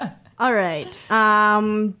All right.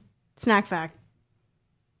 Snack fact.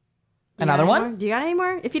 Another one? More? Do you got any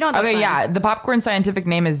more? If you don't, that's Okay, fine. yeah. The popcorn scientific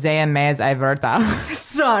name is Zea mays iverta.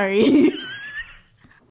 Sorry.